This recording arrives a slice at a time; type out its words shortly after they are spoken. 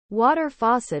Water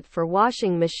faucet for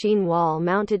washing machine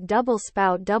wall-mounted double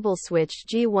spout double switch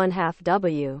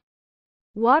G1/2W.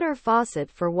 Water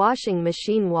faucet for washing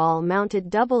machine wall-mounted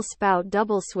double spout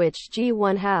double switch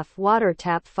G1/2 water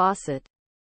tap faucet.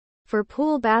 For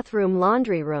pool bathroom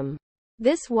laundry room.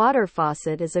 This water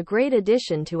faucet is a great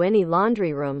addition to any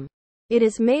laundry room. It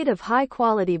is made of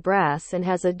high-quality brass and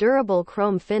has a durable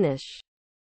chrome finish.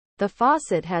 The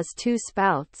faucet has 2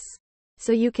 spouts,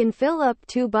 so you can fill up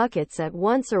 2 buckets at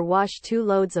once or wash 2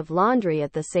 loads of laundry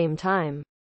at the same time.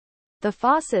 The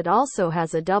faucet also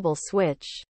has a double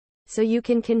switch, so you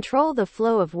can control the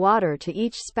flow of water to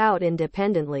each spout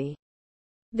independently.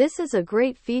 This is a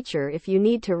great feature if you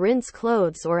need to rinse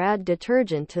clothes or add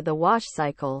detergent to the wash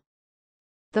cycle.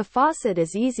 The faucet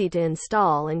is easy to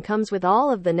install and comes with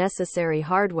all of the necessary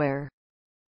hardware.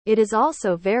 It is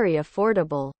also very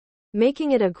affordable,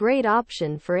 making it a great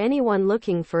option for anyone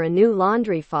looking for a new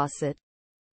laundry faucet.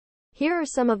 Here are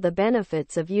some of the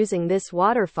benefits of using this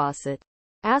water faucet.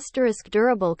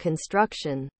 Durable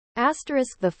construction.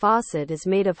 The faucet is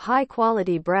made of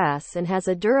high-quality brass and has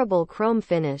a durable chrome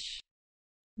finish.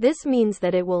 This means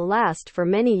that it will last for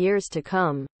many years to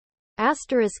come.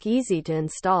 Easy to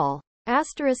install.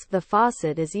 The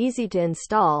faucet is easy to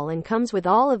install and comes with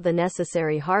all of the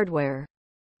necessary hardware.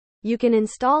 You can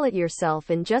install it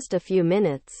yourself in just a few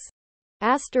minutes.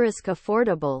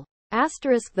 Affordable.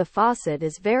 The faucet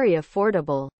is very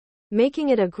affordable, making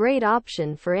it a great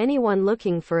option for anyone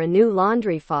looking for a new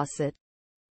laundry faucet.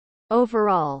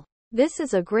 Overall, this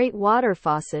is a great water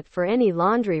faucet for any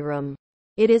laundry room.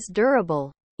 It is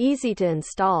durable, easy to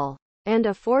install, and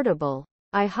affordable.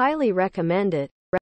 I highly recommend it.